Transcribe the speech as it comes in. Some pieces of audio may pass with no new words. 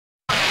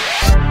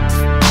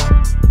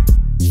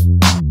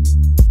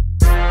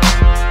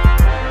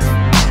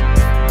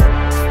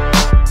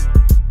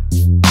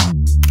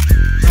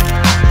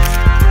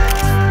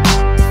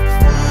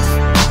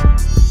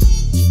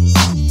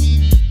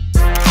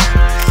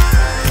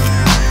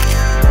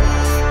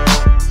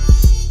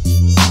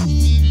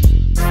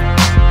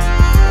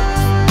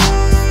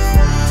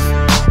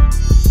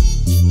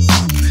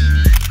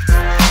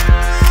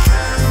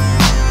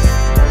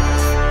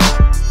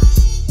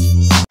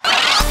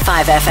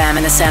FM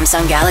and the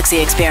Samsung Galaxy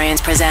Experience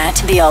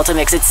present the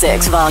Ultimix at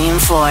 6 Volume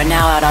 4,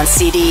 now out on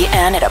CD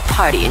and at a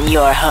party in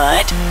your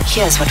hood.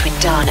 Here's what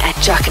went down at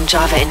Jack and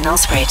Java in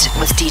Nelspruit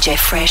with DJ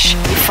Fresh,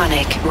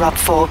 Funnick, Rob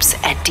Forbes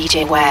and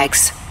DJ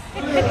Wags.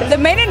 The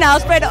men in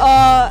Nelspruit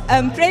are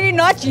pretty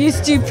not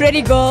used to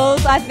pretty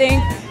girls. I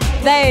think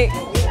they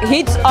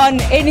hit on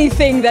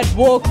anything that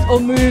walks or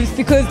moves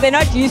because they're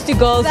not used to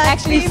girls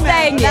actually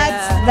staying here.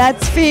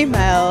 That's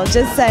female,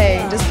 just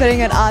saying, just putting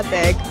it out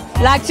there.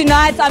 Like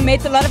tonight I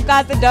met a lot of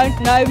guys that don't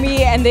know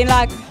me and they're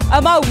like,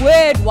 oh my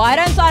word, why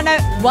don't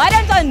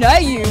I know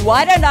you?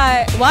 Why am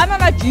I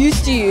not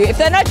used to you? If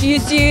they're not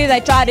used to you,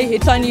 they try to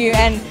hit on you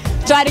and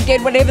try to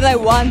get whatever they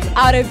want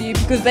out of you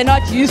because they're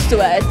not used to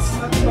it.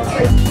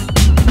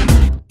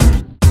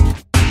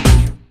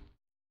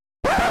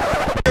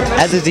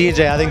 As a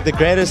DJ, I think the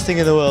greatest thing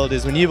in the world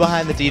is when you're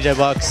behind the DJ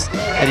box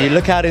and you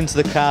look out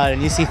into the crowd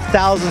and you see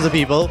thousands of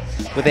people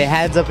with their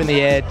hands up in the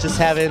air just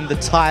having the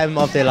time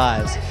of their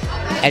lives.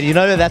 And you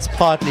know that that's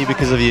partly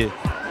because of you.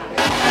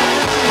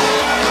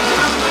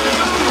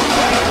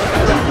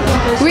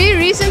 We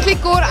recently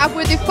caught up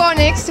with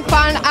Ultimix to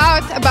find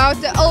out about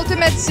the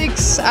Ultimix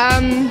 6.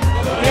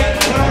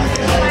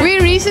 We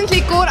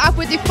recently caught up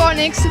with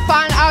Ultimix to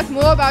find out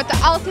more about the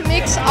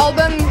Ultimix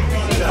album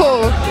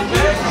 4.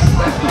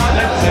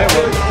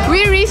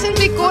 We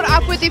recently caught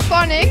up with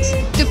Ultimix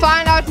to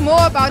find out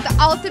more about the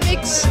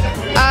Ultimix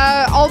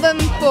album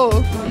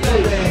 4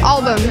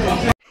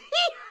 album.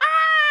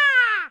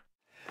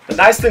 The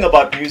nice thing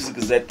about music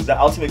is that the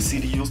Ultimix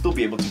CD you'll still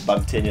be able to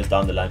bump 10 years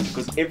down the line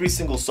because every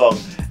single song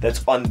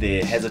that's on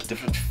there has a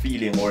different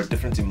feeling or a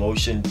different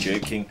emotion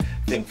jerking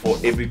thing for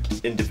every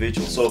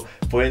individual. So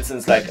for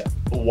instance, like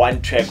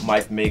one track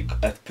might make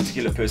a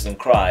particular person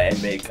cry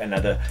and make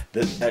a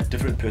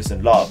different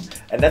person laugh,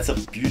 and that's the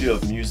beauty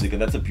of music,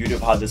 and that's the beauty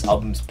of how this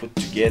album's put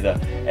together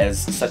as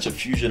such a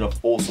fusion of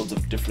all sorts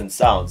of different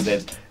sounds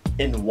that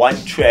in one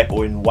track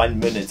or in 1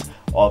 minute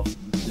of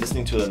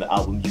listening to an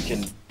album you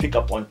can pick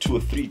up on 2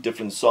 or 3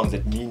 different songs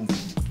that mean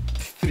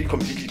 3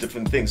 completely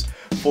different things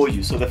for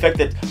you. So the fact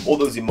that all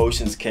those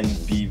emotions can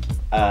be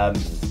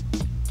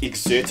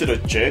exerted or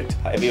jerked,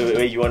 however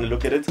way you want to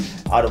look at it,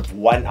 out of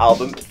one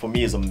album, for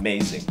me is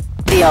amazing.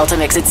 The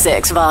Ultimix at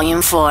 6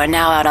 Volume 4,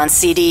 now out on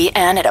CD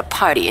and at a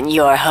party in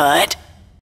your hood.